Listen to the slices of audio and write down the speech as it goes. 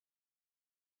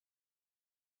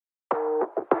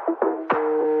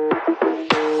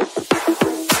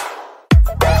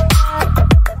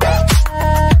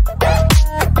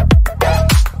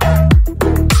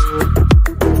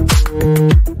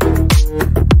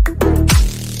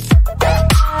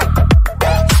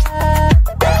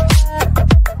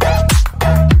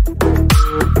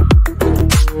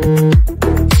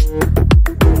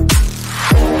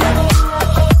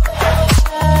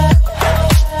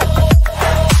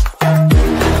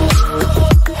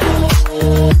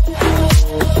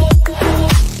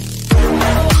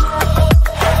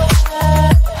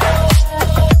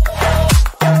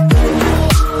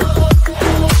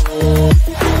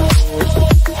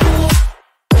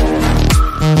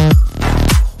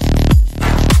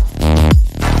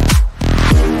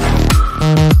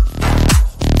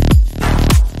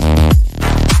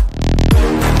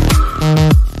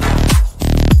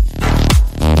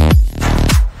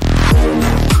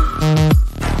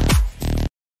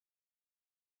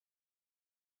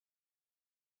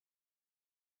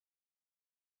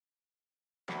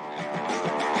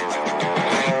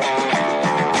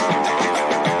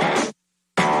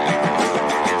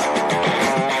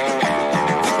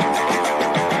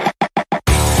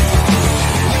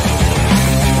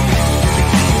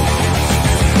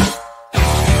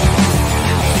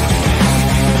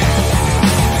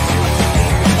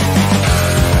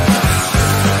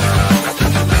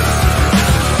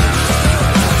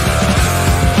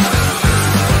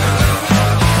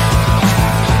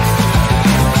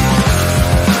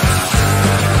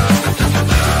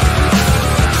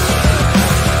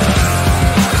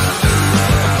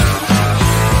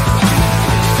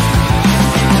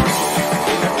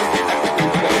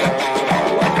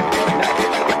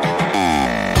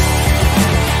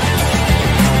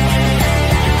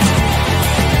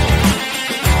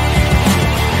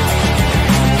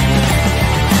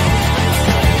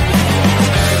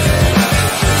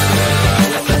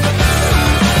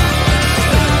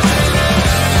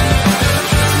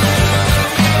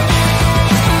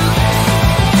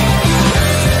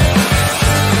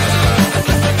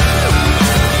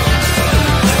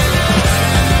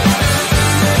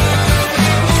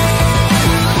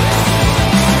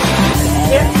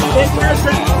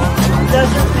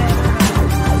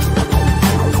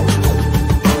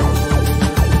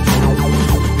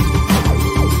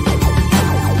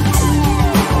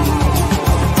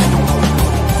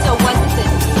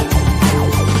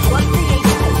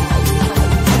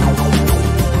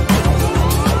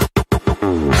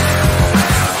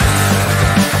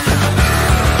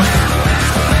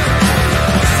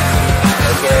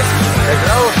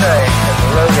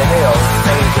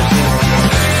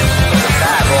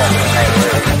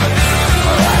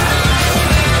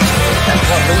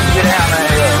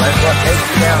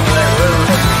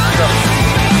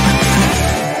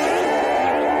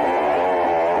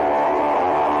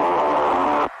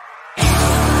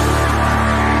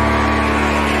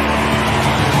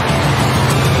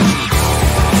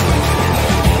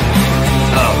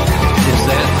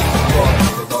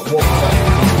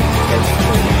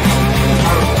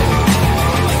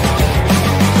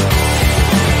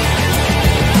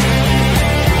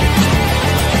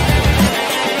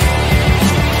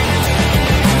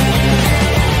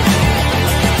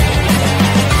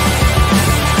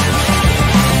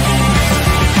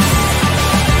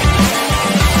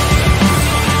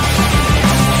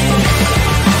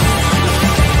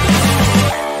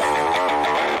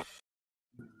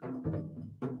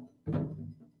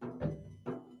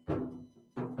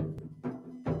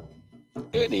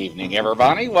Good evening,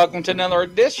 everybody. Welcome to another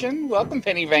edition. Welcome,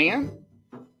 Penny Van.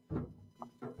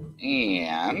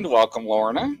 And welcome,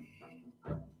 Lorna.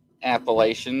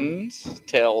 Appalachians,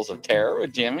 Tales of Terror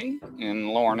with Jimmy and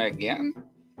Lorna again.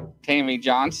 Tammy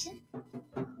Johnson.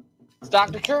 It's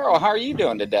Dr. Carol. How are you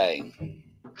doing today?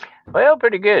 Well,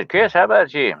 pretty good. Chris, how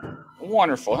about you?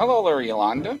 Wonderful. Hello there,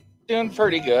 Yolanda. Doing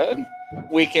pretty good.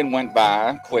 Weekend went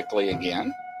by quickly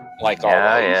again, like always.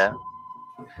 Yeah.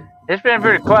 It's been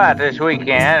pretty quiet this weekend,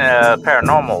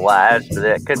 paranormal-wise, but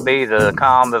that could be the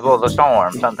calm before the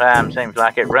storm. Sometimes seems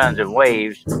like it runs in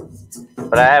waves,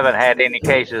 but I haven't had any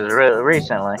cases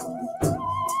recently.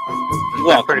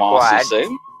 Well, pretty quiet.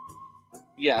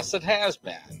 Yes, it has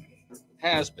been.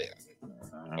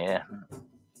 Yeah.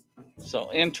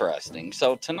 So interesting.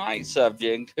 So tonight's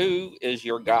subject: who is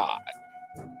your God?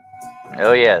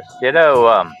 Oh yes,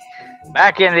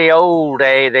 back in the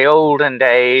olden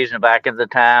days, and back in the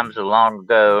times of long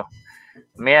ago,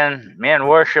 men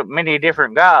worship many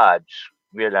different gods.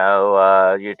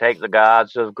 You take the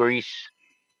gods of Greece.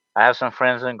 I have some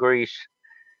friends in Greece,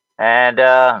 and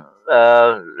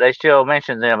they still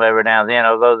mention them every now and then,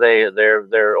 although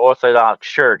they're Orthodox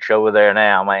Church over there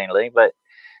now mainly, but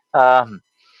um,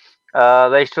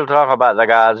 they still talk about the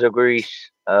gods of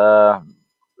Greece.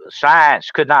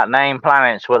 Science could not name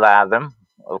planets without them,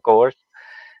 of course.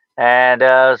 And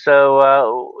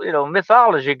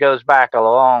mythology goes back a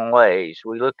long ways.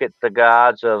 We look at the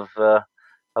gods of the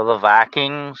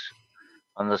Vikings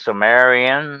and the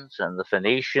Sumerians and the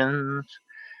Phoenicians.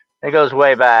 It goes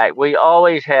way back. We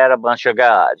always had a bunch of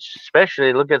gods,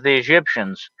 especially look at the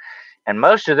Egyptians. And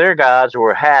most of their gods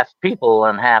were half people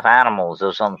and half animals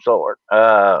of some sort,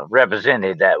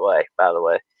 represented that way, by the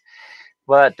way.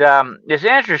 But it's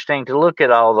interesting to look at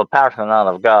all the pantheon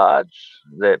of gods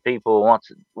that people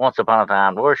once upon a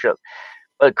time worshiped.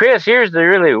 But Chris, here's the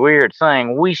really weird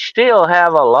thing: we still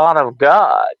have a lot of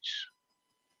gods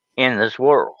in this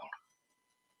world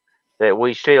that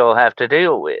we still have to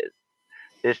deal with.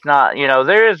 It's not,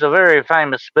 there is a very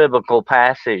famous biblical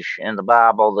passage in the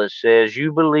Bible that says,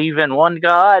 "You believe in one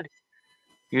God,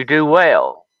 you do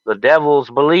well. The devils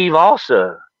believe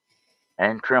also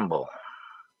and tremble."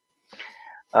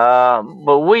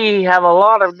 But we have a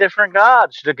lot of different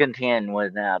gods to contend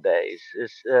with nowadays.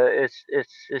 It's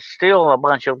still a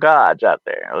bunch of gods out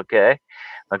there. Okay,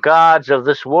 the gods of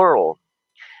this world,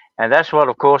 and that's what,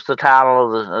 of course, the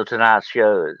title of tonight's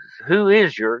show is. Who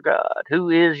is your God?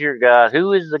 Who is your God?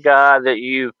 Who is the God that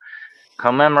you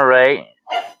commemorate,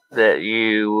 that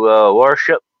you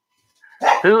worship?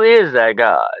 Who is that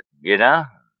God?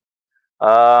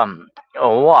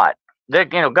 Or what?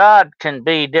 God can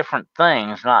be different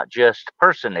things, not just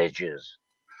personages.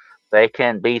 They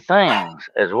can be things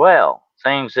as well,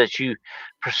 things that you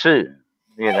pursue,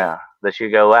 that you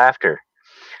go after.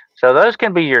 So those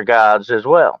can be your gods as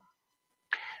well.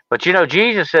 But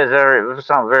Jesus says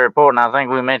something very important. I think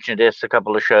we mentioned this a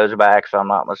couple of shows back, if I'm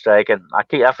not mistaken. I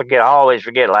always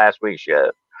forget last week's show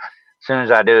as soon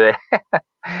as I do it.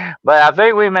 But I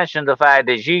think we mentioned the fact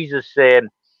that Jesus said,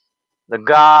 the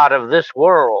God of this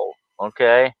world,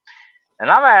 okay? And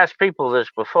I've asked people this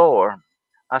before.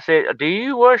 I said, do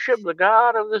you worship the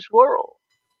God of this world?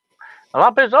 A lot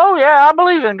of people say, oh, yeah, I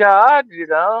believe in God,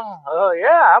 Oh,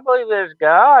 yeah, I believe there's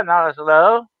God. And I said,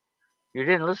 no, you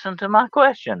didn't listen to my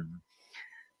question.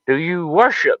 Do you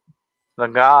worship the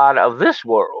God of this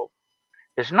world?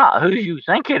 It's not who you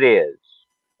think it is,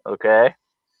 okay?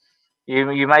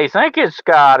 You may think it's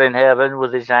God in heaven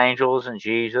with his angels and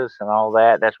Jesus and all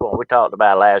that. That's what we talked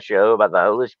about last show, about the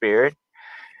Holy Spirit.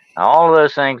 All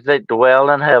those things that dwell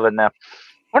in heaven. Now,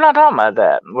 we're not talking about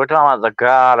that. We're talking about the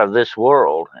God of this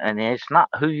world. And it's not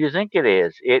who you think it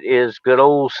is. It is good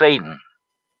old Satan.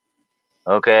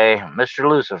 Okay? Mr.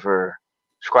 Lucifer,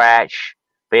 Scratch,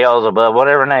 Beelzebub,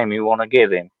 whatever name you want to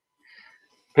give him.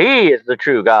 He is the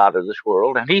true God of this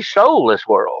world. And he stole this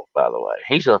world, by the way.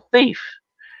 He's a thief.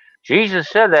 Jesus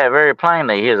said that very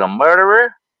plainly. He is a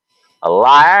murderer, a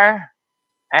liar,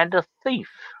 and a thief.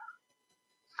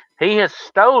 He has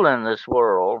stolen this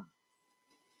world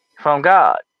from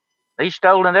God. He's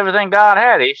stolen everything God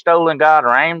had. He's stolen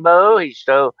God's rainbow. He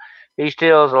steals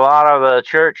a lot of the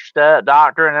church stuff,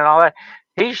 doctrine and all that.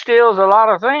 He steals a lot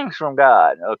of things from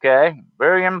God, okay?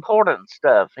 Very important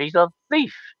stuff. He's a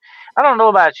thief. I don't know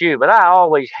about you, but I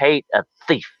always hate a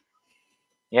thief.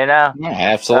 Yeah,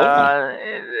 absolutely.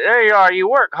 There you are. You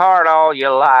work hard all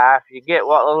your life. You get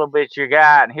what little bit you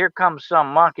got, and here comes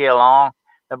some monkey along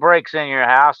that breaks in your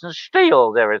house and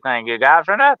steals everything you got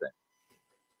for nothing.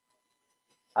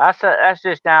 That's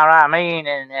just downright mean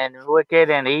and wicked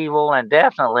and evil and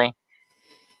definitely,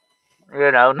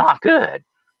 not good.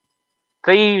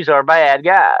 Thieves are bad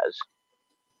guys.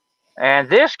 And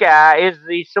this guy is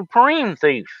the supreme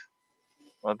thief.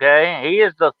 Okay? He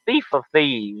is the thief of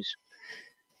thieves.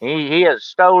 He has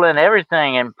stolen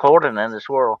everything important in this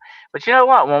world. But you know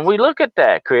what? When we look at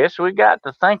that, Chris, we got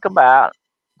to think about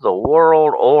the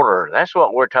world order. That's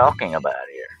what we're talking about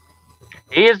here.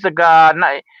 He is the God.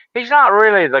 He's not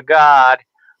really the God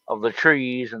of the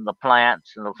trees and the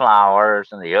plants and the flowers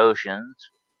and the oceans.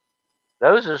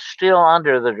 Those are still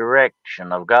under the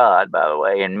direction of God, by the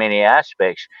way, in many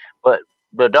aspects. But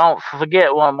don't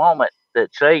forget one moment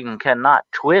that Satan cannot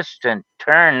twist and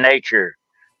turn nature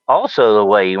also the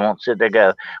way he wants it to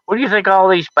go. What do you think all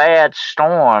these bad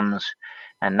storms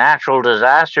and natural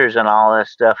disasters and all that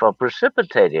stuff are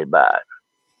precipitated by?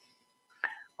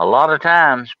 A lot of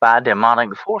times by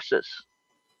demonic forces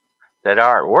that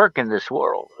are at work in this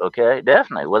world, okay?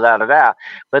 Definitely, without a doubt.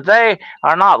 But they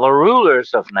are not the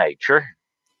rulers of nature.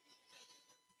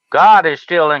 God is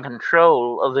still in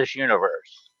control of this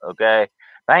universe, okay?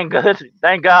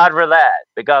 Thank God for that,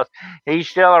 because he's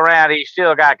still around. He's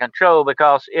still got control.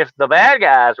 Because if the bad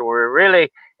guys were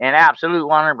really in absolute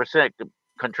 100%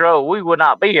 control, we would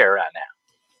not be here right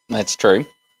now. That's true.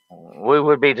 We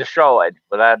would be destroyed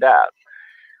without doubt.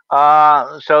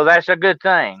 So that's a good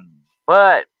thing.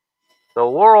 But the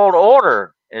world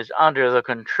order is under the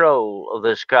control of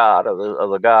this God, of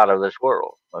the God of this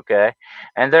world. Okay,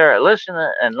 and listen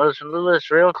to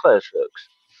this real close, folks.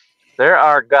 There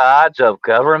are gods of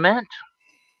government.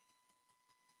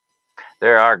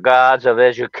 There are gods of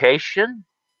education.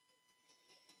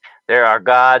 There are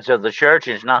gods of the church.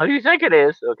 It's not who you think it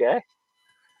is, okay?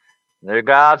 There are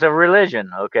gods of religion,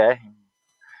 okay?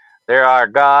 There are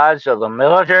gods of the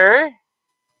military.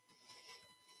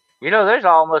 You know, there's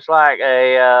almost like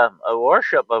a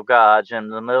worship of gods in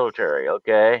the military,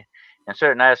 okay? In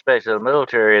certain aspects of the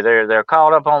military, they're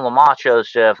caught up on the macho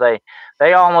stuff.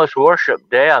 They almost worship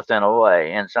death in a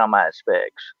way in some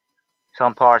aspects.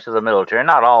 Some parts of the military,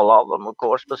 not all of them, of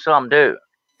course, but some do.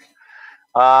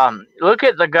 Look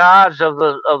at the gods of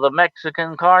the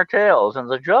Mexican cartels and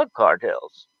the drug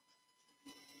cartels.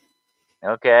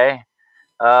 Okay,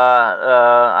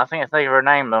 I think of her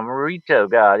name, the Marito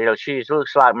god. You know, she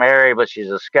looks like Mary, but she's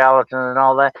a skeleton and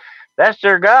all that. That's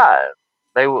their god.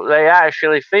 They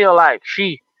actually feel like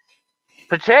she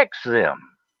protects them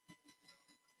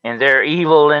in their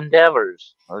evil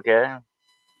endeavors. Okay,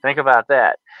 think about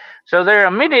that. So there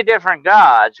are many different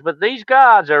gods, but these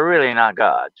gods are really not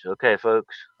gods. Okay,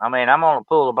 folks. I mean, I'm gonna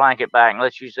pull the blanket back and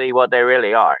let you see what they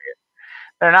really are here.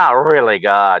 They're not really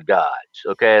gods.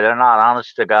 Okay, they're not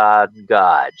honest to God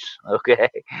gods. Okay,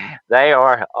 they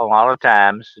are a lot of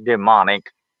times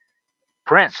demonic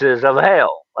princes of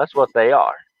hell. That's what they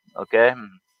are. Okay,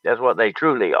 that's what they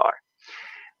truly are.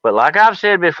 But like I've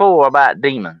said before about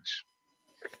demons,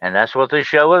 and that's what this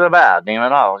show is about,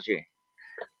 demonology.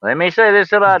 Let me say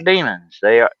this about demons.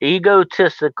 They are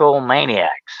egotistical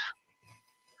maniacs.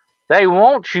 They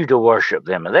want you to worship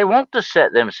them. They want to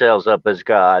set themselves up as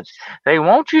gods. They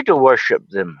want you to worship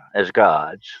them as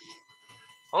gods.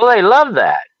 Well, they love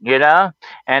that, you know.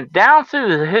 And down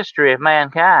through the history of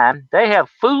mankind, they have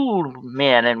fooled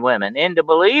men and women into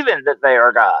believing that they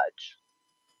are gods.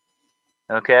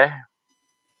 Okay?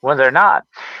 When they're not.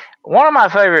 One of my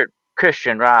favorite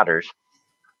Christian writers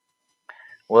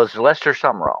was Lester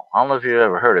Sumrall. I don't know if you've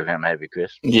ever heard of him, have you,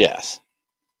 Chris? Yes.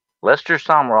 Lester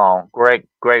Sumrall, great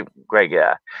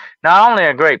guy. Not only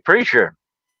a great preacher,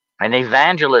 an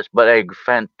evangelist, but a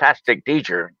fantastic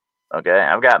teacher. Okay,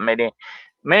 I've got many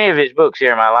of his books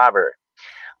here in my library.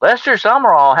 Lester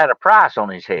Sumrall had a price on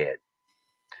his head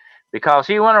because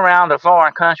he went around to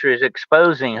foreign countries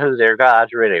exposing who their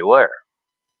gods really were.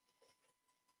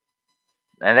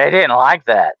 And they didn't like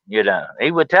that, you know.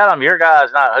 He would tell them, your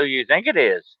God's not who you think it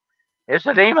is. It's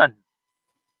a demon.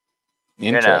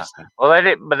 Interesting. You know? Well, they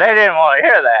didn't want to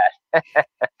hear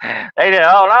that. They did.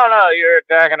 Oh no, you're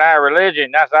attacking our religion.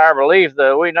 That's our belief.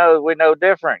 Though we know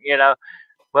different. You know,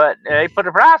 but they put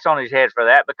a price on his head for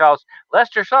that because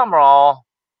Lester Sumrall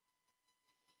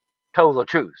told the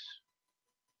truth,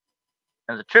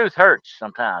 and the truth hurts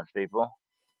sometimes. People,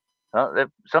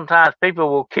 sometimes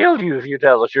people will kill you if you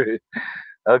tell the truth.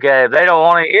 Okay, they don't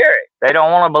want to hear it. They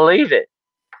don't want to believe it.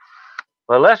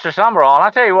 But Lester Sumrall, and I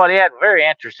tell you what, he had very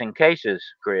interesting cases,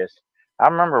 Chris. I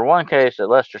remember one case that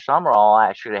Lester Sumrall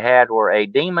actually had where a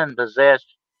demon-possessed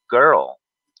girl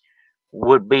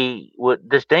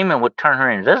this demon would turn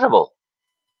her invisible.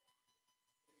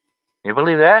 You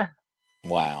believe that?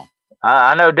 Wow.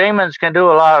 I know demons can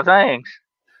do a lot of things,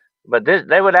 but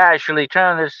they would actually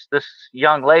turn this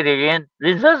young lady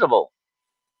invisible.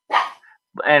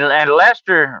 And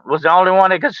Lester was the only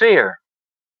one that could see her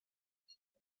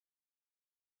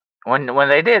when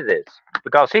they did this,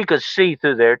 because he could see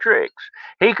through their tricks.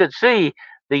 He could see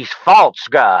these false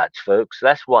gods, folks.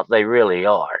 That's what they really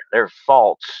are. They're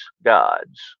false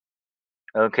gods.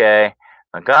 Okay?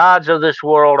 The gods of this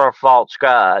world are false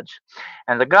gods.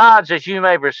 And the gods that you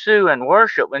may pursue and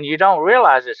worship when you don't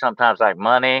realize it sometimes, like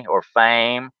money or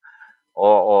fame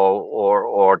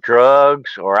or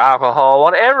drugs or alcohol,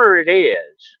 whatever it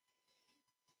is,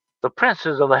 the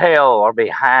princes of hell are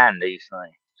behind these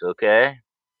things, okay?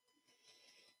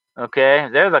 Okay,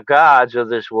 they're the gods of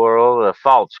this world. The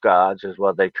false gods is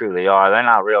what they truly are. They're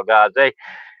not real gods.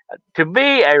 To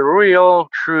be a real,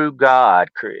 true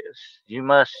God, Chris, you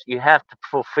have to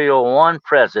fulfill one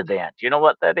precedent. You know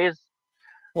what that is?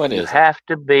 What is it? You have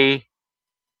to be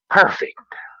perfect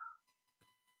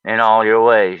in all your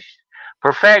ways.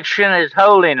 Perfection is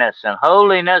holiness, and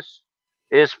holiness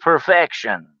is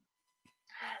perfection.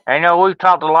 And we've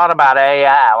talked a lot about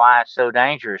AI, why it's so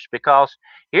dangerous. Because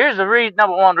here's the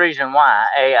number one reason why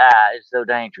AI is so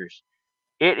dangerous.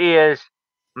 It is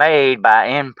made by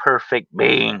imperfect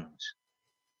beings.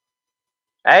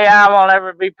 AI will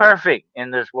never be perfect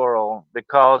in this world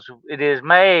because it is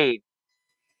made,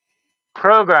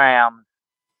 programmed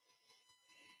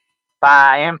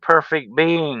by imperfect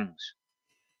beings.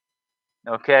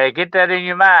 Okay, get that in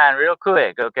your mind real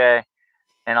quick, okay?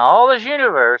 In all this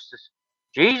universe,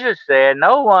 Jesus said,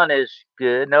 no one is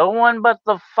good, no one but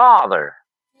the Father.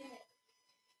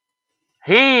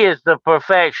 He is the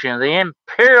perfection, the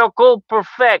empirical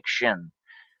perfection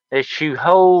that you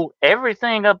hold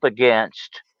everything up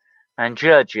against and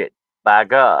judge it by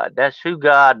God. That's who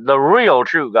God, the real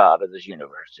true God of this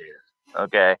universe is.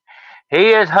 Okay? He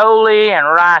is holy and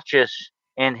righteous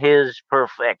in his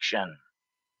perfection.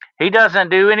 He doesn't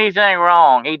do anything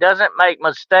wrong. He doesn't make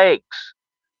mistakes.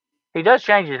 He does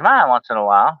change his mind once in a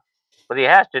while, but he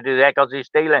has to do that because he's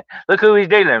dealing. Look who he's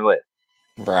dealing with.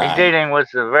 Right. He's dealing with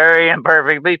the very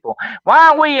imperfect people. Why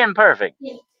are we imperfect?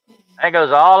 That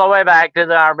goes all the way back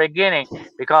to our beginning,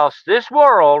 because this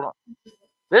world,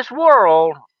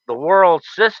 the world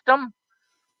system,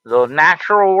 the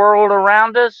natural world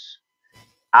around us,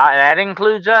 that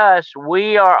includes us,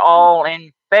 we are all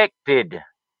infected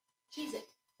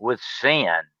with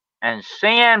sin. And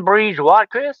sin breeds what,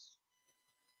 Chris?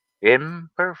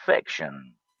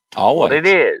 Imperfection. Always. What it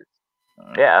is.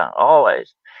 Yeah,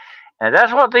 always. And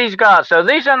that's what these gods, so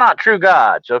these are not true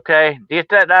gods, okay? Get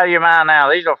that out of your mind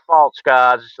now. These are false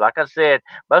gods. Like I said,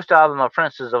 most of them are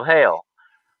princes of hell.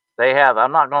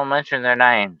 I'm not going to mention their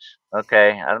names,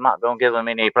 okay? I'm not going to give them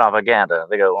any propaganda.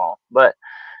 They go on. But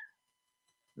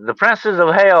the princes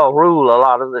of hell rule a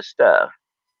lot of this stuff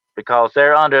because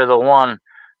they're under the one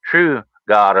true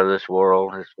God of this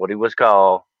world. That's what he was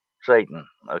called, Satan,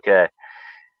 okay?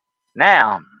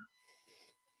 Now,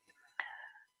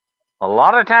 a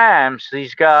lot of times,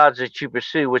 these gods that you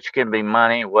pursue, which can be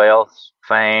money, wealth,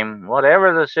 fame,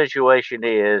 whatever the situation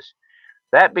is,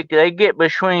 they get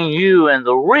between you and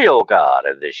the real God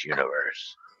of this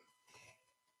universe.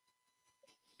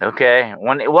 Okay,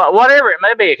 whatever it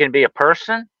may be, it can be a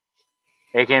person,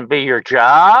 it can be your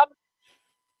job,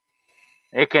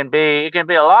 it can be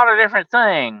a lot of different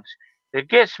things that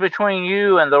gets between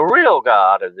you and the real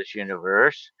God of this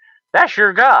universe. That's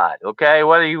your God, okay?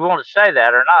 Whether you want to say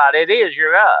that or not, it is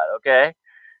your God, okay?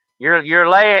 You're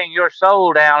laying your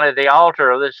soul down at the altar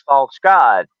of this false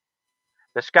God.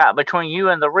 The God between you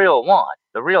and the real one,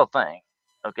 the real thing.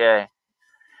 Okay?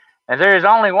 And there is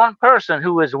only one person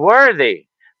who is worthy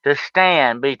to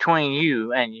stand between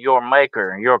you and your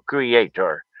maker, your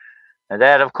creator. And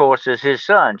that, of course, is his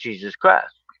son, Jesus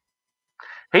Christ.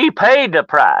 He paid the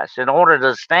price in order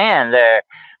to stand there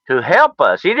to help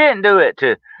us. He didn't do it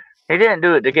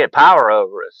to get power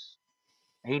over us.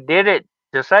 He did it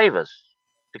to save us,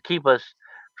 to keep us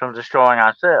from destroying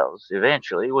ourselves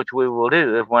eventually, which we will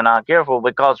do if we're not careful,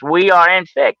 because we are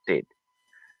infected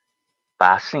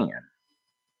by sin.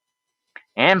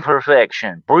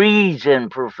 Imperfection breeds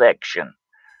imperfection.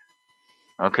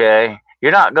 Okay?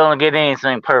 You're not going to get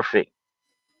anything perfect.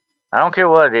 I don't care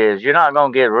what it is. You're not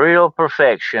going to get real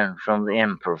perfection from the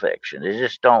imperfection. It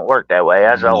just don't work that way.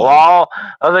 That's a law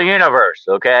of the universe,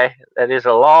 okay? That is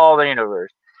a law of the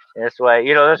universe. That's the way,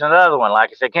 there's another one. Like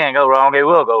I said, can't go wrong, it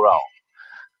will go wrong.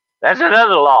 That's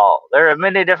another law. There are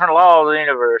many different laws of the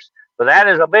universe, but that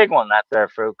is a big one out there,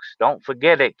 folks. Don't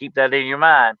forget it. Keep that in your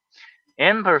mind.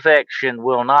 Imperfection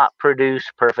will not produce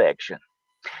perfection.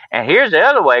 And here's the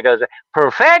other way it goes.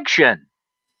 Perfection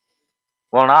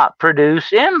will not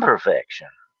produce imperfection.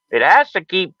 It has to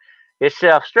keep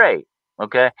itself straight.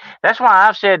 Okay? That's why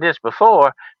I've said this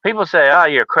before. People say, oh,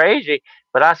 you're crazy.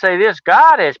 But I say this,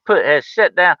 God has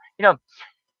set down,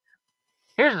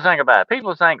 here's the thing about it.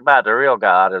 People think about the real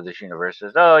God of this universe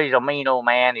as, oh, he's a mean old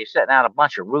man. He's setting out a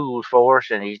bunch of rules for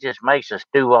us, and he just makes us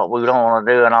do what we don't want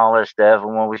to do and all this stuff.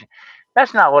 And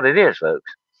that's not what it is,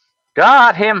 folks.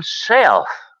 God himself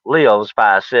lives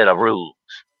by a set of rules.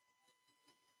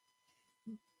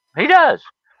 He does.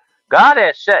 God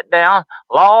has set down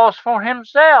laws for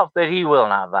himself that he will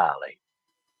not violate.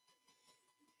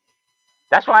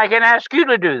 That's why I can ask you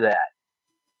to do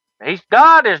that.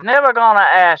 God is never going to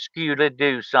ask you to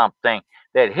do something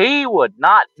that he would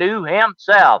not do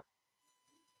himself.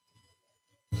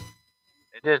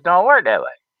 It just don't work that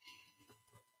way.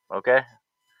 Okay?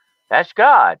 That's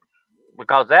God.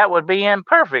 Because that would be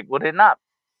imperfect, would it not?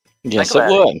 Yes, it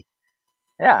would.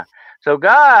 Yeah. So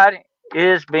God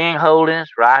is being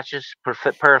holiness, righteous,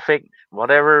 perfect,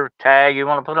 whatever tag you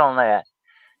want to put on that,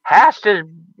 has to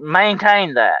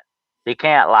maintain that. He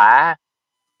can't lie.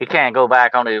 He can't go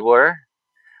back on his word.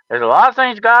 There's a lot of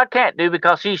things God can't do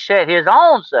because he set his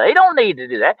own self. He don't need to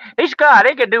do that. He's God.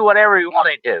 He can do whatever he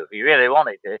wanted to if he really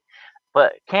wanted to.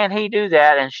 But can he do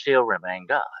that and still remain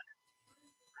God?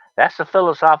 That's a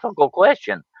philosophical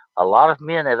question a lot of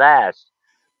men have asked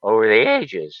over the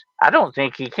ages. I don't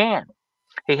think he can.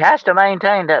 He has to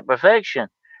maintain that perfection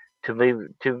to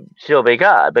still be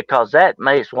God, because that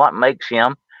makes what makes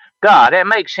him God. It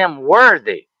makes him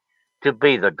worthy to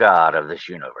be the God of this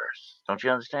universe. Don't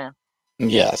you understand?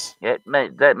 Yes.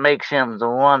 That makes him the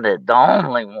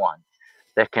only one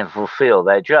that can fulfill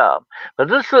that job. But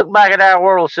let's look back at our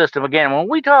world system again. When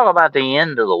we talk about the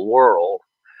end of the world,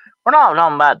 we're not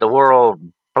talking about the world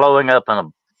blowing up in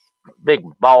a big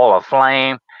ball of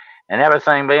flame and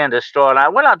everything being destroyed.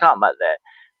 We're not talking about that.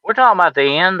 We're talking about the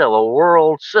end of a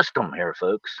world system here,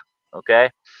 folks. Okay?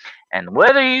 And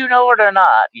whether you know it or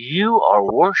not, you are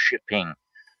worshiping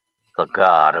the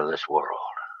God of this world.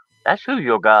 That's who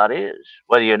your God is,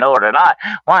 whether you know it or not.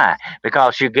 Why?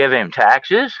 Because you give him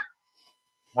taxes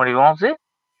when he wants it.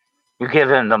 You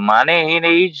give him the money he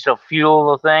needs to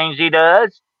fuel the things he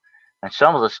does. And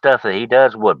some of the stuff that he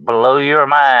does would blow your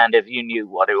mind if you knew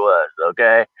what it was,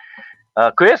 okay?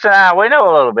 Chris and I, we know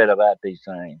a little bit about these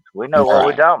things. We know what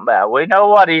we're talking about. We know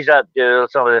what he's up to,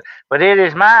 some of it, but it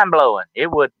is mind-blowing.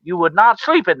 You would not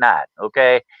sleep at night,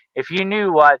 okay, if you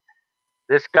knew what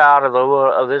this God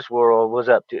of this world was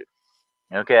up to,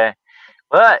 okay?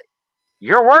 But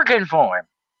you're working for him,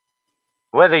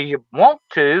 whether you want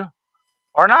to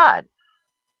or not,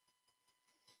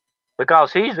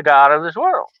 because he's the God of this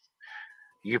world.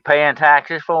 You're paying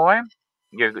taxes for him.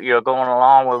 You're going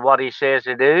along with what he says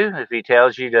to do. If he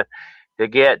tells you to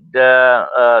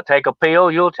take a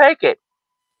pill, you'll take it.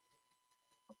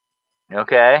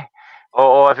 Okay,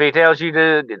 or if he tells you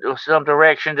to some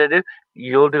direction to do,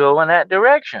 you'll go in that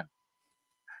direction.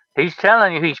 He's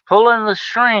telling you, he's pulling the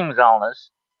strings on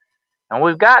us. And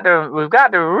we've got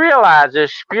to realize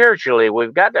this spiritually.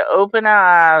 We've got to open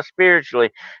our eyes spiritually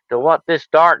to what this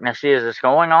darkness is that's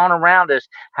going on around us,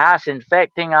 how it's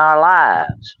infecting our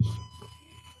lives,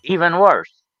 even worse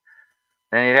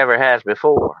than it ever has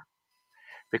before.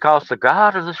 Because the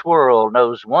God of this world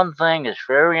knows one thing is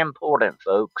very important,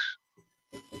 folks.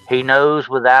 He knows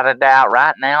without a doubt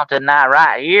right now, tonight,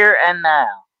 right here and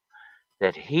now,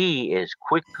 that he is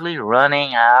quickly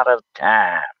running out of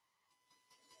time.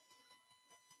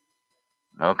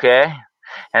 Okay?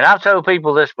 And I've told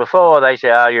people this before. They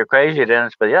say, oh, you're crazy,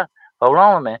 Dennis. But yeah, hold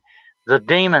on a minute. The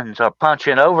demons are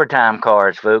punching overtime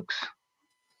cards, folks.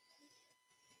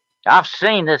 I've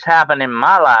seen this happen in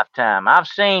my lifetime. I've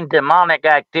seen demonic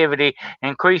activity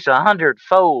increase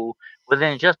 100-fold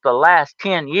within just the last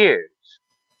 10 years.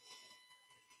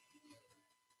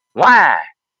 Why?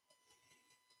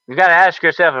 You got to ask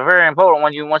yourself a very important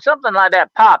one. When something like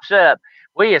that pops up,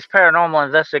 we as paranormal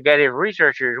investigative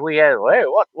researchers, we ask, hey,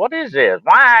 what is this?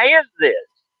 Why is this?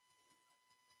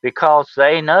 Because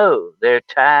they know their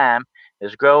time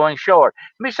is growing short.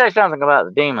 Let me say something about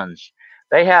the demons.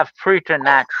 They have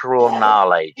preternatural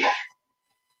knowledge.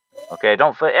 Okay,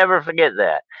 don't ever forget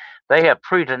that. They have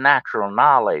preternatural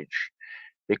knowledge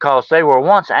because they were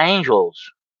once angels.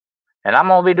 And I'm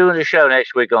going to be doing a show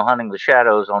next week on Hunting the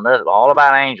Shadows on this, all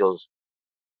about angels.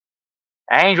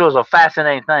 Angels are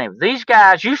fascinating things. These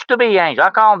guys used to be angels.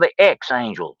 I call them the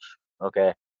ex-angels.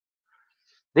 Okay.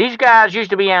 These guys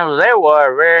used to be angels. They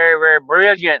were very, very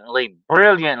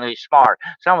brilliantly smart.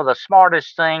 Some of the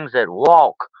smartest things that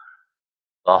walk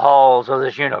the halls of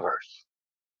this universe.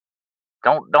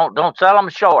 Don't sell them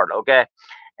short, okay?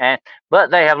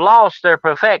 But they have lost their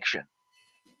perfection.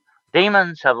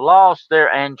 Demons have lost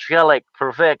their angelic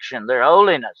perfection, their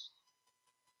holiness.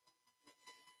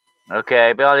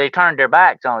 Okay, because they turned their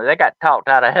backs on it. They got talked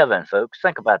out of heaven, folks.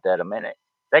 Think about that a minute.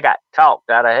 They got talked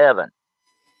out of heaven.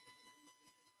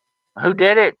 Who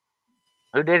did it?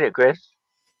 Who did it, Chris?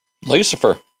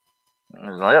 Lucifer.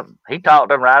 He talked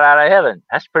them right out of heaven.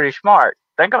 That's pretty smart.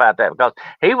 Think about that, because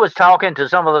he was talking to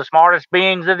some of the smartest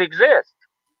beings that exist.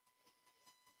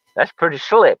 That's pretty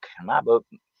slick in my book.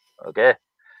 Okay?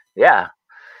 Yeah.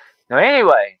 Now,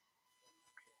 anyway,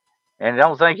 and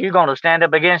don't think you're going to stand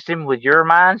up against him with your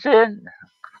mindset.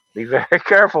 Be very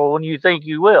careful when you think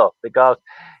you will, because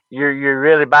you're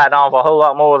really biting off a whole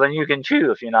lot more than you can chew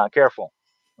if you're not careful.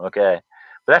 Okay?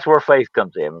 But that's where faith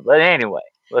comes in. But anyway,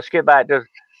 let's get back to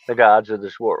the gods of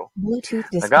this world.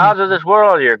 The gods of this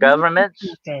world are your governments.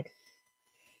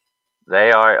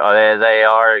 They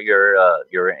are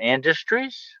your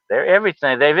industries. They're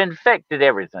everything. They've infected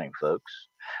everything, folks.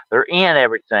 They're in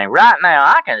everything. Right now,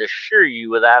 I can assure you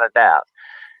without a doubt,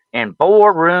 in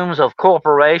boardrooms of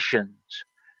corporations,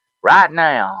 Right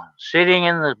now, sitting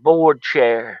in this board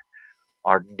chair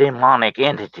are demonic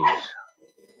entities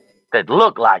that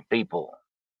look like people,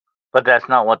 but that's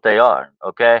not what they are,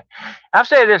 okay? I've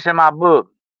said this in my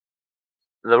book,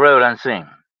 The Road Unseen.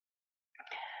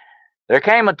 There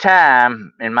came a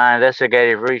time in my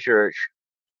investigative research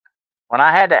when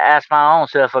I had to ask my own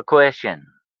self a question.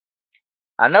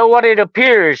 I know what it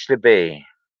appears to be,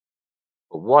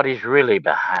 but what is really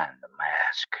behind the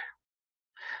mask?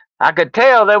 I could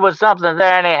tell there was something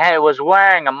there, and it was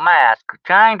wearing a mask,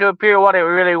 trying to appear what it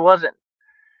really wasn't.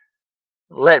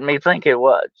 Let me think it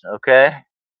was, okay?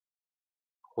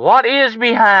 What is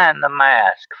behind the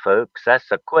mask, folks? That's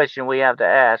the question we have to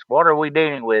ask. What are we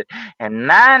dealing with? And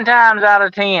 9 times out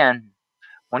of 10,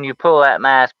 when you pull that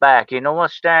mask back, you know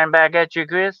what's staring back at you,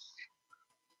 Chris?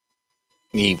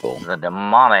 Evil. The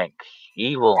demonic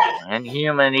evil,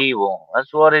 inhuman evil.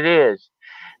 That's what it is.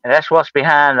 And that's what's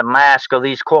behind the mask of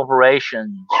these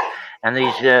corporations and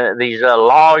these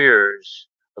lawyers,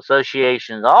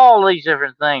 associations, all these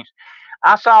different things.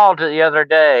 I saw the other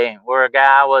day where a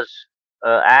guy was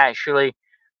actually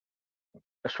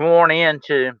sworn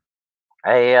into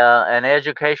an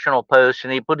educational post,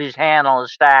 and he put his hand on a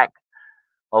stack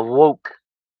of woke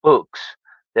books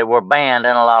that were banned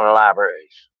in a lot of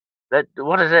libraries.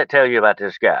 What does that tell you about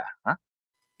this guy? Huh?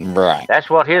 Right. That's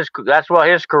what his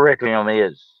curriculum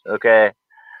is. Okay.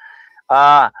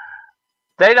 They're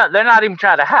not even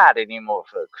trying to hide anymore,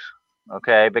 folks.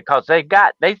 Okay, because they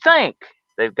think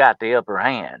they've got the upper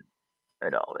hand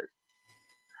at all this.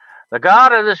 The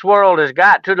God of this world has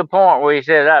got to the point where he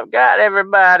says, I've got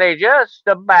everybody just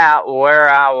about where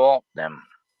I want them.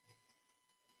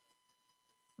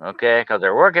 Okay, because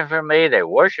they're working for me, they're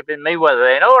worshiping me, whether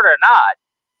they know it or not.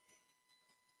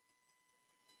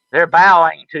 They're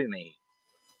bowing to me.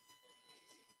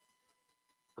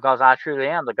 Because I truly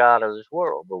am the God of this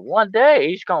world. But one day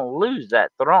he's going to lose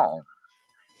that throne.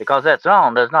 Because that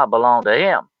throne does not belong to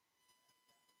him.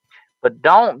 But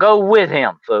don't go with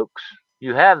him, folks.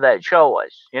 You have that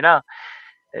choice. You know,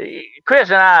 Chris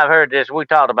and I have heard this. We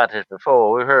talked about this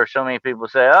before. We've heard so many people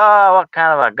say, oh, what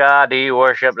kind of a God do you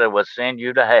worship that would send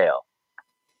you to hell?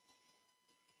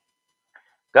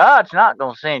 God's not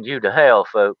going to send you to hell,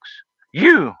 folks.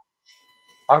 You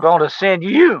are going to send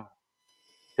you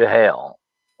to hell.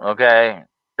 Okay?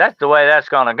 That's the way that's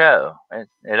going to go.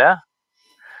 You know?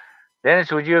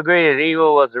 Dennis, would you agree that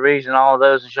evil was the reason all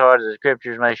those in charge of the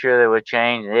scriptures made sure they would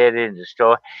change and edit and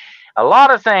destroy? A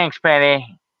lot of things,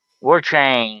 Penny, were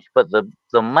changed, but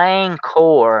the main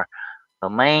core, the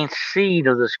main seed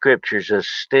of the scriptures is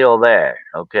still there,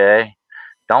 okay?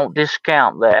 Don't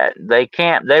discount that.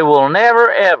 They will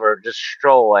never, ever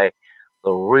destroy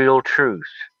the real truth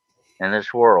in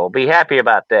this world. Be happy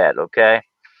about that, okay?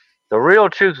 The real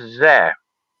truth is there.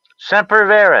 Semper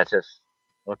Veritas,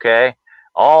 okay?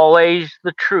 Always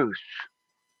the truth.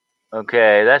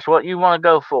 Okay, that's what you want to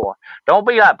go for. Don't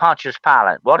be like Pontius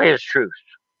Pilate. What is truth?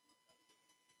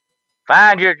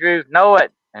 Find your truth, know it,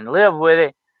 and live with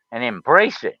it, and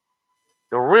embrace it.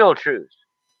 The real truth.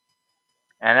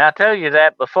 And I tell you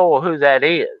that before who that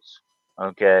is.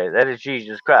 Okay, that is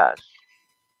Jesus Christ.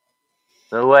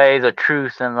 The way, the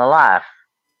truth, and the life.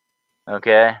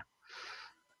 Okay?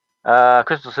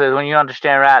 Crystal says, when you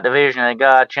understand right division, that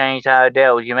God changed how he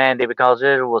dealt with humanity because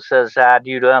Israel was set aside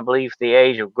due to unbelief, the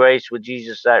age of grace with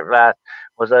Jesus' sacrifice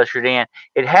was ushered in.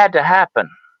 It had to happen,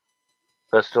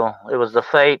 Crystal. It was the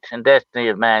fate and destiny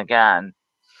of mankind.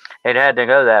 It had to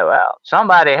go that route.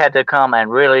 Somebody had to come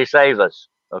and really save us,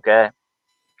 okay?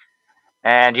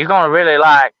 And you're going to really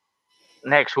like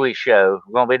next week's show.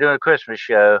 We're going to be doing a Christmas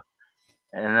show,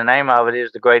 and the name of it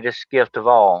is The Greatest Gift of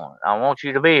All. I want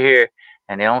you to be here,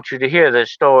 and I want you to hear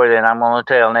this story that I'm going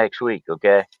to tell next week,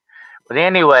 okay? But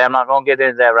anyway, I'm not going to get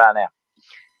into that right now.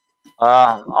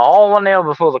 All will kneel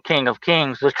before the King of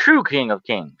Kings, the true King of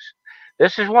Kings.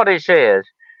 This is what he says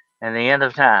in the end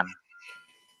of time.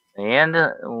 The end,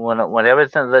 when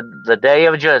everything, the day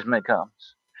of judgment comes.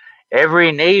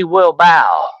 Every knee will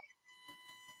bow.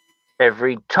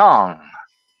 Every tongue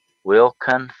will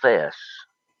confess.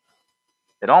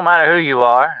 It don't matter who you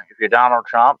are, if you're Donald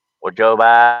Trump or Joe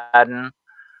Biden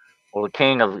or the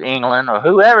King of England or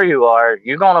whoever you are,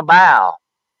 you're going to bow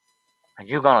and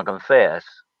you're going to confess.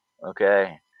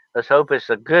 Okay? Let's hope it's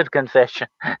a good confession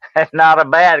and not a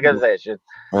bad confession.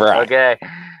 Right. Okay?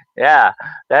 Yeah,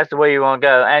 that's the way you want to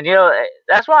go. And, you know,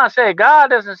 that's why I say God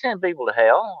doesn't send people to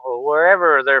hell or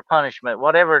wherever their punishment,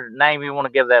 whatever name you want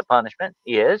to give that punishment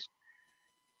is.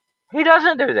 He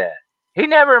doesn't do that. He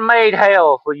never made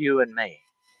hell for you and me.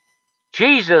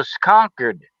 Jesus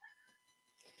conquered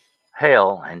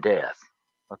hell and death.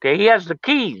 Okay, he has the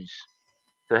keys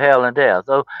to hell and death.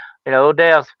 So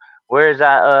Death, where is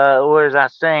thy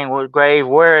sting? Grave,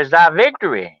 where is thy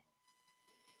victory?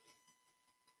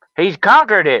 He's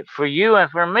conquered it for you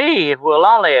and for me if we'll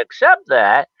only accept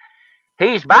that.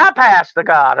 He's bypassed the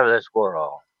God of this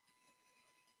world.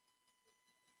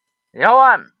 You know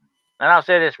what? And I've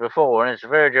said this before, and it's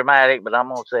very dramatic, but I'm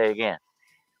going to say it again.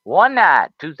 One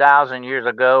night, 2,000 years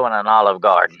ago, in an olive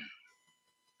garden,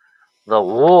 the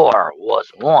war was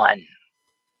won.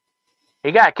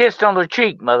 He got kissed on the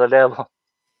cheek, Mother Devil.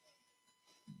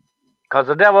 Because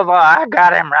the devil thought, I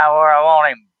got him right where I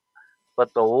want him.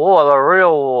 But the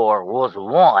real war, was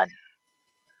won.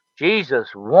 Jesus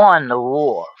won the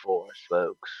war for us,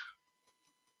 folks.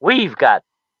 We've got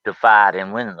to fight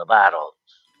and win the battles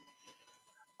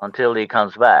until he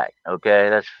comes back. Okay,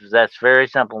 that's very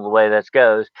simple the way that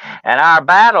goes. And our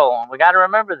battle, we got to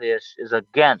remember this, is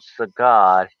against the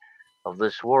God of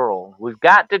this world. We've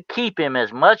got to keep him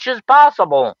as much as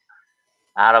possible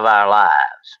out of our lives.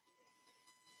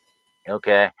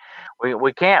 Okay,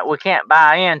 we can't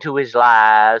buy into his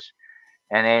lies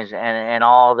and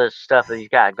all this stuff that he's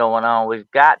got going on. We've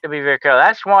got to be very careful.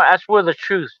 That's where the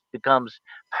truth becomes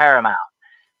paramount.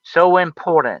 So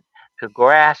important to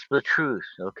grasp the truth,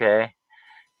 okay,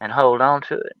 and hold on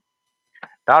to it.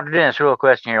 Dr. Dennis, real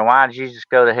question here. Why did Jesus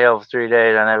go to hell for 3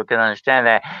 days? I never could understand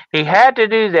that. He had to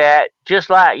do that just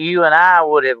like you and I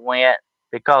would have went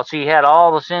because he had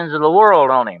all the sins of the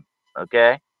world on him,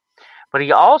 okay? But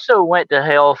he also went to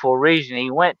hell for a reason.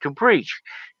 He went to preach.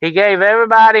 He gave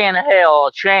everybody in hell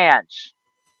a chance.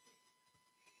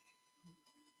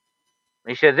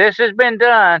 He said, this has been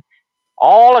done.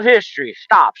 All of history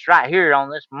stops right here on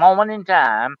this moment in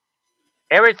time.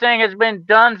 Everything has been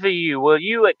done for you. Will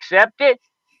you accept it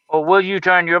or will you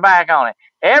turn your back on it?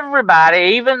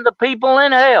 Everybody, even the people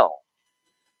in hell,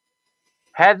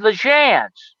 had the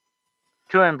chance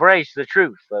to embrace the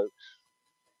truth, folks,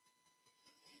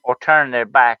 or turn their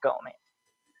back on it.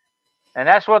 And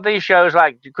that's what these shows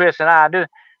like Chris and I do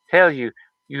tell you.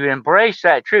 You embrace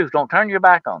that truth. Don't turn your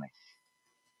back on it.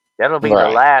 That'll be the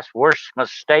last worst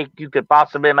mistake you could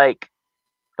possibly make.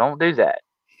 Don't do that.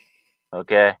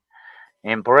 Okay?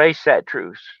 Embrace that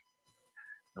truth.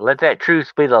 Let that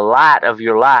truth be the light of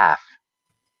your life.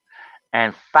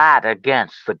 And fight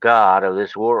against the God of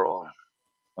this world.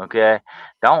 Okay?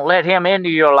 Don't let him into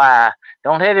your life.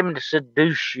 Don't let him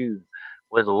seduce you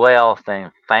with wealth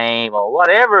and fame or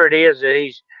whatever it is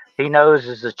that he knows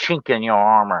is a chink in your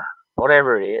armor.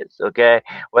 Whatever it is, okay?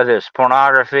 Whether it's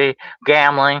pornography,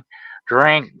 gambling,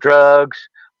 drink, drugs,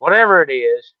 whatever it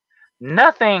is,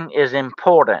 nothing is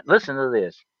important. Listen to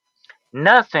this.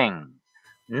 Nothing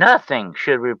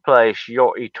should replace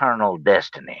your eternal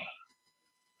destiny.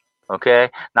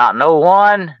 Okay? Not no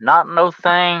one, not no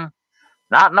thing,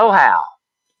 not no how.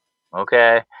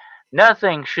 Okay?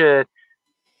 Nothing should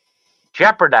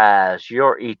jeopardize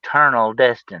your eternal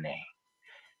destiny.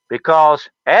 Because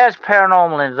as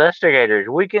paranormal investigators,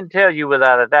 we can tell you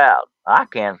without a doubt, I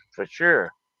can for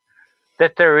sure,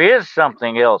 that there is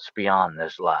something else beyond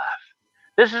this life.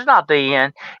 This is not the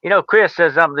end. Chris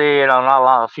says something,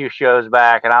 a few shows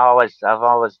back, and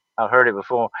I've heard it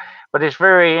before, but it's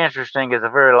very interesting. It's a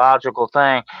very logical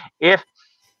thing. If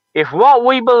what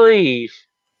we believe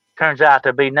turns out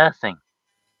to be nothing,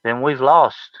 then we've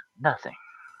lost nothing.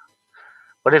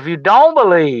 But if you don't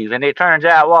believe and it turns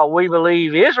out what we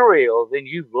believe is real, then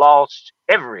you've lost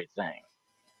everything.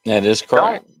 That is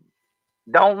correct.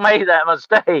 Don't make that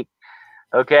mistake.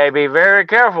 Okay, be very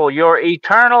careful. Your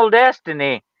eternal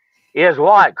destiny is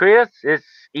what, Chris? It's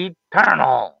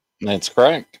eternal. That's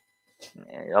correct.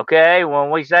 Okay, when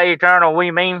we say eternal,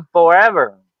 we mean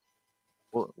forever,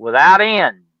 without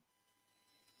end.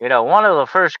 One of the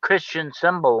first Christian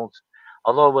symbols,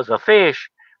 although it was a fish,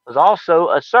 was also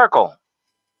a circle.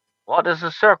 What does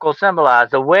the circle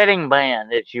symbolize? The wedding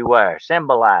band that you wear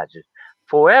symbolizes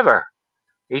forever,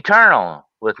 eternal,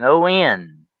 with no end.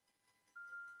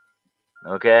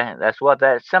 Okay, that's what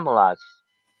that symbolizes.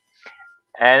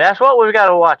 And that's what we've got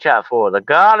to watch out for. The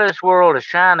God of this world is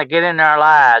trying to get in our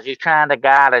lives. He's trying to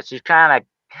guide us. He's trying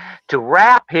to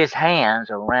wrap his hands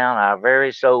around our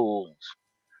very souls.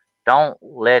 Don't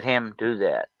let him do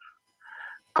that.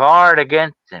 Guard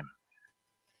against him.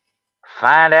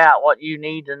 Find out what you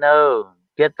need to know.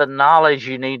 Get the knowledge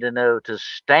you need to know to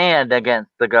stand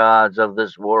against the gods of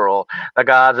this world, the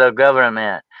gods of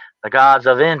government, the gods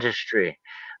of industry,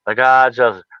 the gods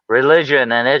of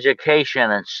religion and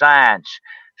education and science.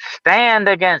 Stand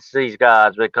against these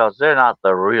gods because they're not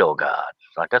the real gods.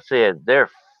 Like I said, they're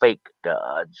fake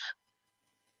gods.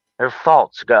 They're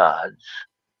false gods.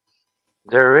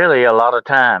 They're really a lot of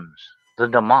times the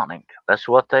demonic. That's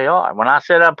what they are. When I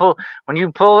said when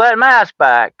you pull that mask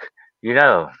back, You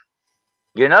know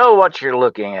what you're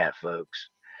looking at, folks.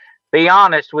 Be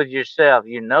honest with yourself.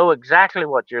 You know exactly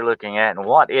what you're looking at and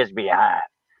what is behind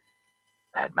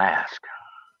that mask.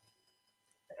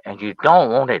 And you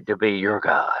don't want it to be your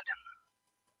God.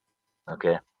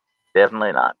 Okay?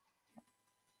 Definitely not.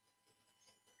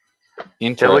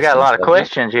 So we got a lot of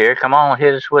questions here. Come on,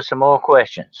 hit us with some more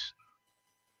questions.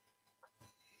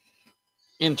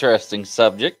 Interesting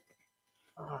subject.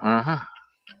 Mm-hmm.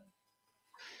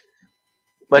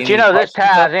 But this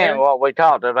ties in what we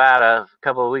talked about a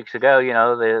couple of weeks ago.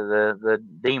 The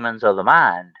demons of the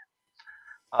mind.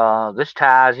 This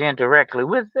ties in directly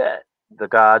with that. The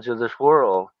gods of this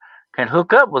world can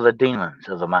hook up with the demons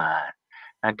of the mind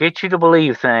and get you to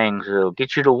believe things, or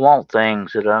get you to want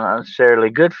things that are not necessarily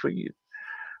good for you.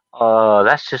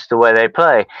 That's just the way they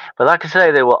play. But like I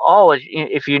say, they will always,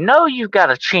 if you know you've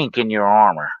got a chink in your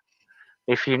armor,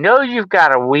 if you know you've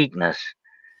got a weakness,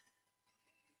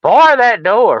 bar that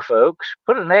door, folks.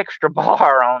 Put an extra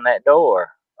bar on that door,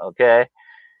 okay?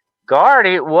 Guard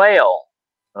it well,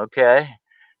 okay?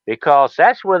 Because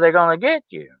that's where they're going to get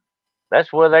you.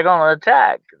 That's where they're going to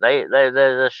attack.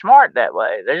 They're smart that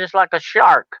way. They're just like a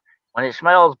shark. When it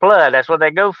smells blood, that's what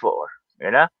they go for,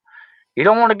 you know? You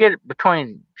don't want to get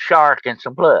between shark and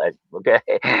some blood, okay?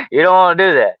 You don't want to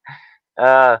do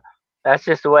that. That's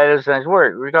just the way those things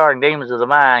work. Regarding demons of the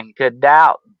mind, could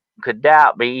doubt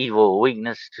be evil,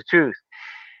 weakness to truth.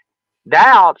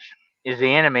 Doubt is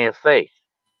the enemy of faith.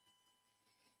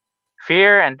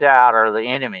 Fear and doubt are the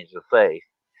enemies of faith.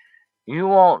 You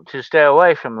want to stay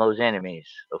away from those enemies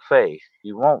of faith.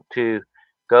 You want to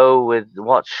go with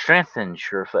what strengthens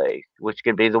your faith, which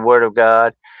can be the Word of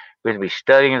God, which can be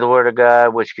studying the Word of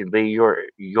God, which can be your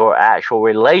actual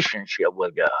relationship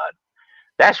with God.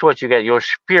 That's what you got. Your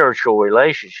spiritual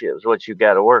relationship is what you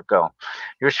got to work on.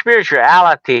 Your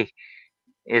spirituality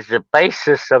is the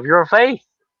basis of your faith.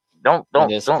 Don't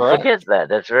forget that.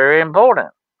 That's very important.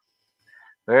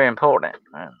 Very important.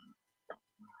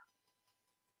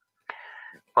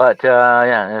 But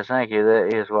yeah, thank you.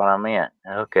 That is what I meant.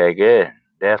 Okay, good.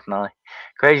 Definitely.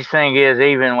 Crazy thing is,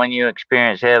 even when you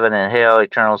experience heaven and hell,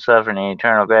 eternal suffering and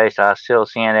eternal grace, I still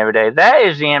sin every day. That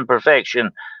is the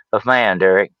imperfection of man,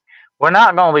 Derek. We're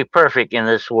not going to be perfect in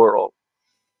this world.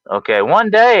 Okay, one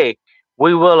day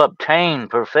we will obtain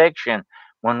perfection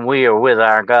when we are with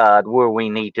our God where we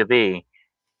need to be.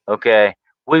 Okay,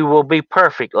 we will be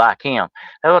perfect like Him.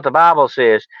 That's what the Bible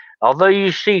says. Although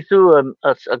you see through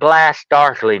a glass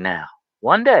darkly now,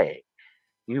 one day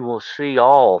you will see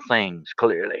all things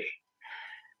clearly.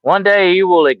 One day you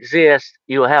will exist,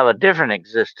 you will have a different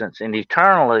existence, an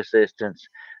eternal existence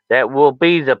that will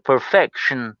be the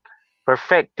perfected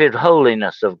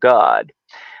holiness of God.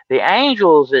 The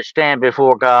angels that stand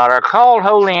before God are called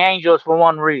holy angels for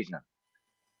one reason.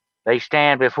 They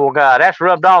stand before God. That's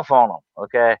rubbed off on them,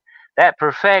 okay? That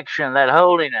perfection, that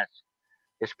holiness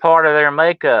is part of their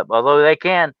makeup. Although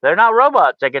they're not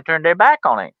robots. They can turn their back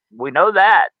on it. We know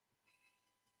that.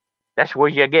 That's where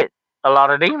you get a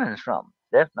lot of demons from,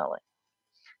 definitely.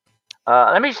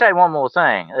 Let me say one more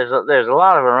thing. There's a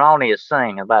lot of erroneous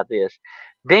thing about this.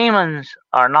 Demons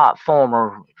are not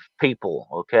former people,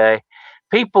 okay?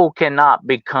 People cannot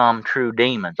become true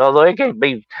demons, although they can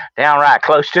be downright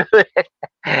close to it.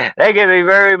 They can be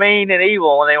very mean and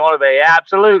evil when they want to be.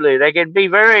 Absolutely. They can be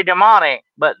very demonic,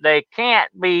 but they can't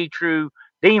be true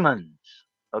demons,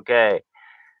 okay?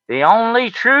 The only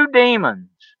true demons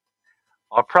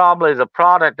are probably the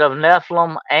product of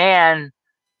Nephilim and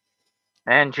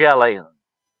angelic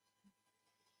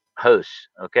hosts,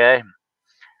 okay?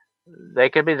 They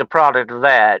could be the product of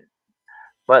that,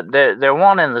 but they're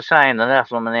one and the same, the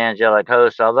Nephilim and the angelic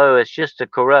host, although it's just a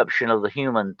corruption of the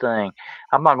human thing.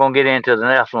 I'm not going to get into the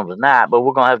Nephilim tonight, but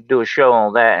we're going to have to do a show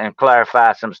on that and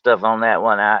clarify some stuff on that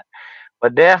one night.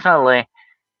 But definitely,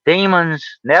 demons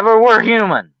never were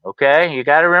human, okay? You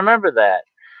got to remember that.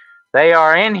 They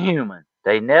are inhuman.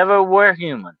 They never were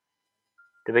human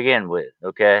to begin with,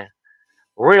 okay?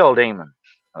 Real demons,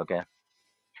 okay?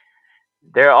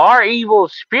 There are evil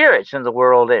spirits in the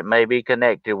world that may be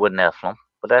connected with Nephilim,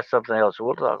 but that's something else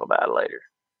we'll talk about later.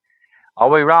 Are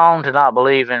we wrong to not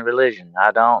believe in religion?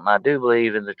 I don't. I do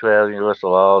believe in the 12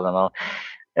 universal laws and all.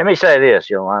 Let me say this,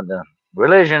 Yolanda.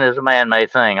 Religion is a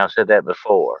man-made thing. I've said that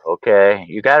before, okay?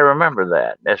 You got to remember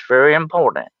that. That's very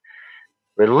important.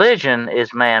 Religion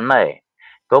is man-made.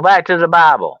 Go back to the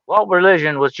Bible. What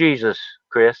religion was Jesus,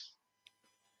 Chris?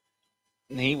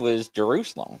 He was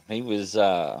Jerusalem. He was,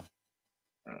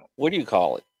 what do you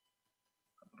call it?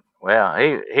 Well,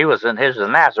 he was a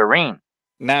Nazarene.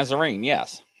 Nazarene,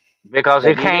 yes. Because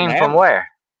he came from where?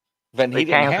 But he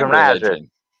didn't have from religion. Nazareth.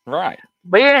 Right.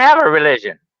 But he didn't have a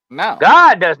religion. No.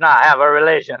 God does not have a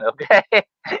religion, okay?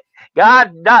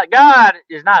 God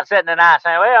is not sitting there and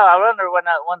saying, well, I wonder when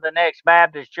the next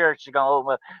Baptist church is going to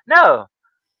open up. No,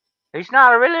 he's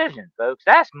not a religion, folks.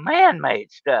 That's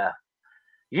man-made stuff.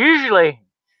 Usually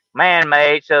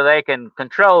man-made so they can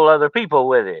control other people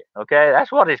with it, okay?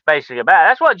 That's what it's basically about.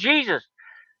 That's what Jesus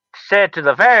said to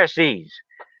the Pharisees.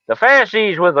 The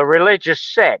Pharisees were the religious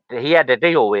sect that he had to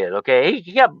deal with, okay?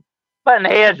 He kept butting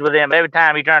heads with them every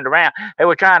time he turned around. They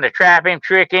were trying to trap him,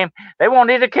 trick him. They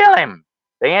wanted to kill him.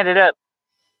 They ended up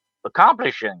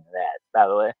accomplishing that, by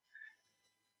the way.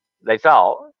 They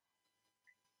thought.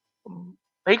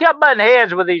 He kept butting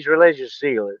heads with these religious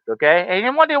zealots, okay?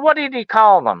 And what did he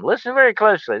call them? Listen very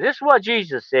closely. This is what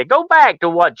Jesus said. Go back to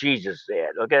what Jesus said,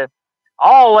 okay?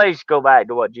 Always go back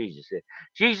to what Jesus said.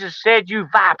 Jesus said, you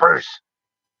vipers.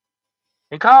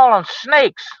 He called them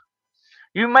snakes.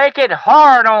 You make it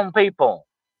hard on people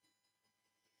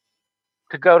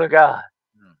to go to God.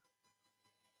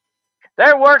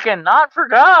 They're working not for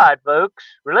God, folks.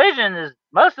 Religion is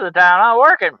most of the time not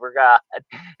working for God.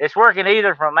 It's working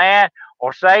either for man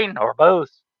or Satan or both.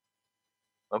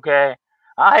 Okay?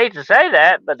 I hate to say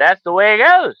that, but that's the way it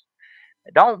goes.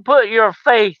 Don't put your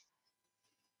faith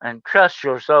and trust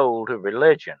your soul to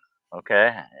religion.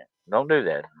 Okay? Don't do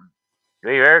that.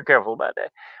 Be very careful about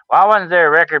that. Why wasn't there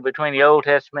a record between the Old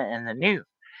Testament and the New?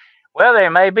 Well,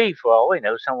 there may be, for all we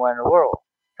know, somewhere in the world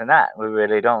tonight. We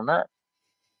really don't know.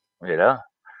 You know?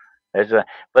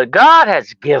 But God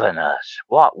has given us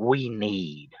what we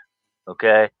need.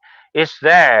 Okay? It's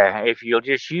there if you'll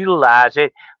just utilize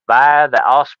it by the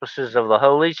auspices of the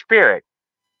Holy Spirit.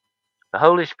 The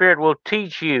Holy Spirit will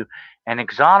teach you and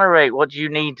exonerate what you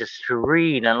need to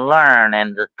read and learn,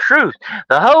 and the truth.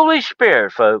 The Holy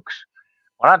Spirit, folks,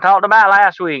 what I talked about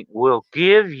last week, will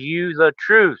give you the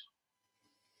truth.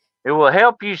 It will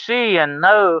help you see and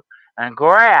know and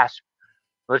grasp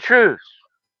the truth.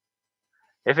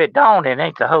 If it don't, it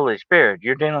ain't the Holy Spirit.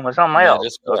 You're dealing with something else. That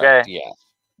is correct, okay? yes.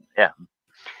 Yeah.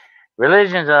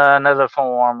 Religion's another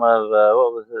form of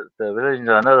The religion's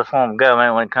another form of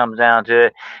government when it comes down to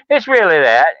it. It's really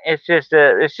that. It's just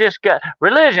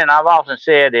religion. I've often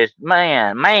said is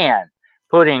man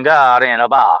putting God in a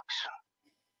box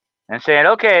and saying,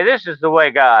 okay, this is the way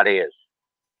God is.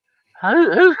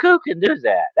 Who can do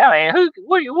that? I mean,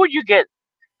 would you get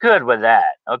good with that?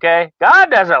 Okay,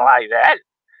 God doesn't like that.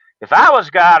 If I was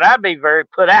God, I'd be very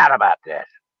put out about that.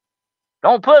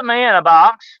 Don't put me in a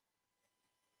box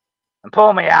and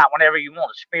pull me out whenever you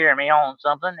want to spear me on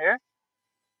something here.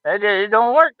 It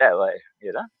don't work that way,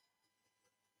 you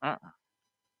know.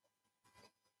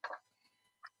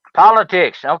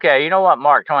 Politics. Okay, you know what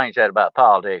Mark Twain said about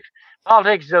politics?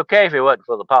 Politics is okay if it wasn't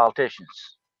for the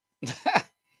politicians.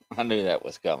 I knew that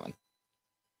was coming.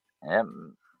 Yep.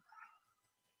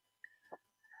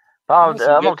 I'm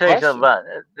going to tell you something about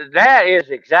it. That is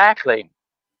exactly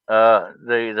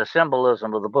the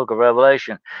symbolism of the book of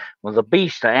Revelation. When the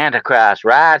beast, the Antichrist,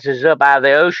 rises up out of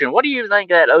the ocean, what do you think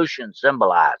that ocean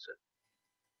symbolizes?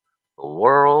 The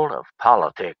world of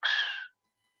politics.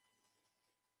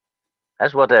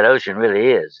 That's what that ocean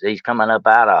really is. He's coming up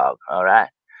out of, all right?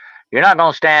 You're not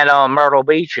going to stand on Myrtle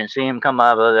Beach and see him come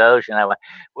out of the ocean that way.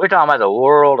 We're talking about the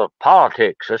world of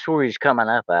politics. That's where he's coming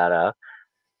up out of.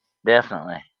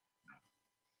 Definitely.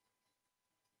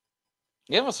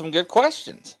 Give us some good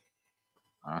questions.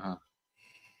 Uh-huh.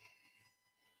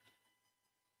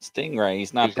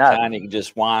 Stingray's not the kind you can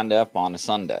just wind up on a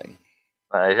Sunday.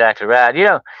 Exactly right. You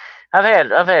know,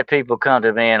 I've had people come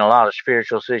to me in a lot of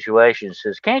spiritual situations,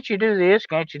 says, can't you do this?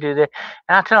 Can't you do that?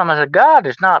 And I tell them, I said, God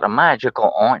is not a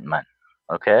magical ointment,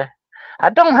 okay? I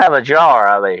don't have a jar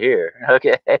of it here,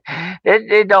 okay?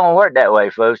 It don't work that way,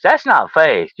 folks. That's not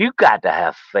faith. You got to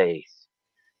have faith.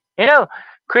 You know,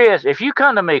 Chris, if you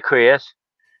come to me, Chris,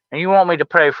 and you want me to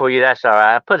pray for you, that's all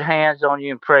right. I put hands on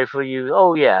you and pray for you.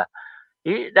 Oh, yeah.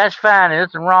 That's fine.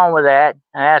 There's nothing wrong with that.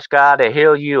 I ask God to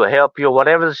heal you or help you,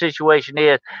 whatever the situation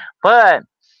is. But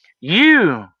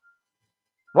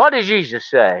what did Jesus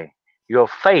say? Your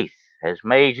faith has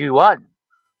made you what?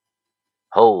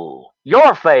 Whole.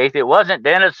 Your faith. It wasn't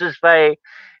Dennis's faith.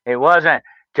 It wasn't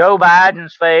Joe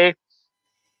Biden's faith.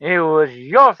 It was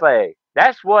your faith.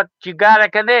 That's what you got to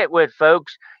connect with,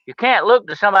 folks. You can't look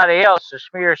to somebody else to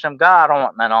smear some God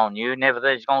ointment on you and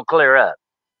everything's going to clear up.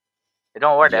 It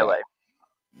don't work that way.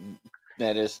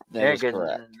 That is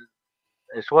correct.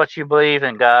 It's what you believe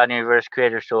in God, universe,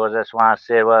 creator, source. That's why I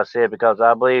said what I said, because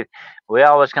I believe we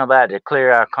always come back to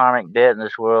clear our karmic debt in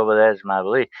this world, but that's my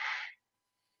belief.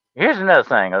 Here's another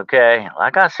thing, okay?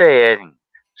 Like I said,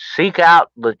 seek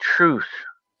out the truth.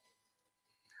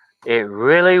 It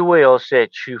really will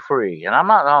set you free. And I'm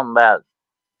not talking about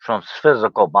from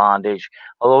physical bondage,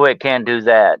 although it can do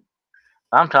that.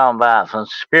 I'm talking about from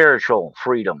spiritual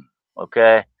freedom,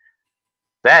 okay?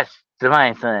 That's the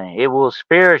main thing. It will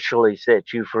spiritually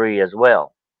set you free as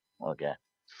well, okay?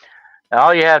 And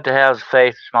all you have to have is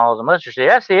faith small as a mustard seed.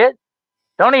 That's it.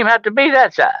 Don't even have to be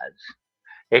that size.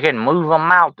 It can move a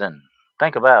mountain.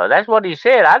 Think about it. That's what he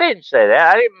said. I didn't say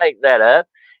that. I didn't make that up.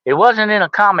 It wasn't in a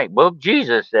comic book.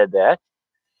 Jesus said that.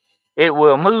 It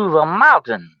will move a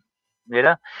mountain. You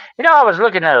know, I was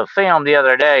looking at a film the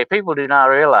other day. People do not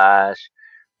realize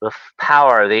the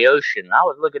power of the ocean. I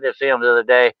was looking at a film the other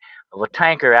day of a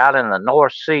tanker out in the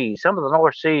North Sea. Some of the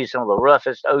North Sea, some of the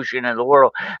roughest ocean in the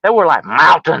world. They were like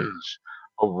mountains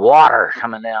of water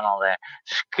coming down on that.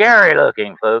 Scary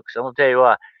looking, folks. I'm gonna tell you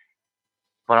what.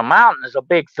 But a mountain is a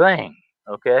big thing.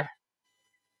 Okay,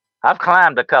 I've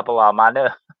climbed a couple of them. I know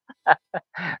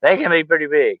they can be pretty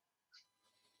big.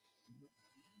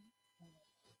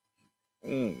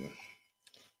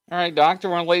 All right, Doctor,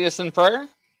 want to lead us in prayer?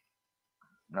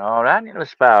 All right,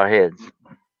 let's bow our heads.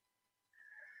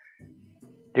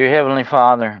 Dear Heavenly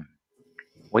Father,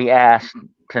 we ask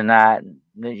tonight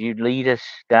that you lead us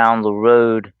down the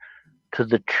road to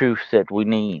the truth that we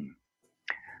need,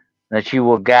 that you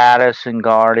will guide us and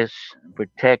guard us,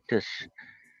 protect us,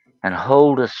 and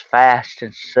hold us fast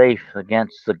and safe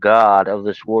against the God of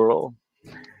this world,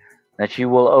 that you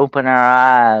will open our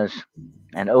eyes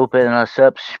and open us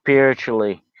up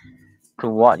spiritually to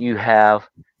what you have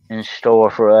in store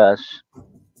for us,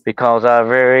 because our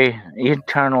very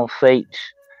eternal fates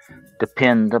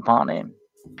depend upon him.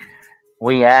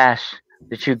 We ask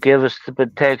that you give us the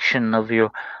protection of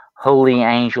your holy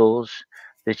angels,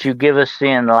 that you give us the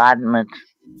enlightenment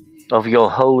of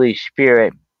your Holy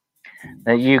Spirit,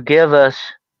 that you give us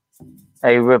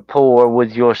a rapport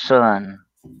with your Son,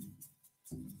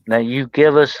 that you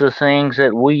give us the things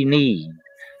that we need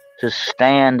to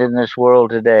stand in this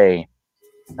world today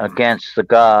against the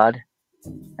God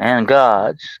and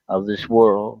gods of this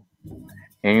world.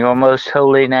 In your most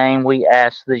holy name, we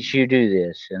ask that you do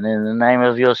this. And in the name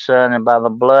of your Son and by the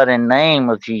blood and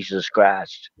name of Jesus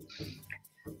Christ,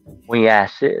 we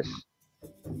ask this.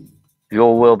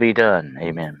 Your will be done.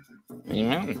 Amen.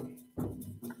 Amen.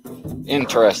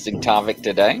 Interesting topic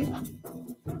today.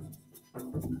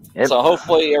 Yep. So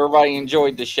hopefully everybody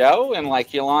enjoyed the show. And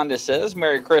like Yolanda says,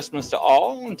 Merry Christmas to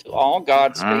all, and to all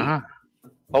Godspeed.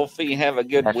 Hopefully you have a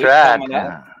good week coming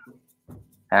up.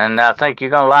 And I think you're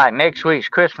going to like next week's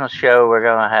Christmas show. We're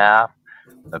going to have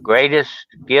the greatest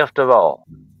gift of all.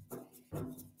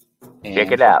 And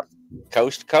check it out.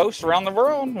 Coast to coast around the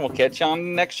world. We'll catch you on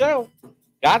the next show.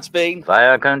 Godspeed.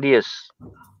 Vaya con Dios.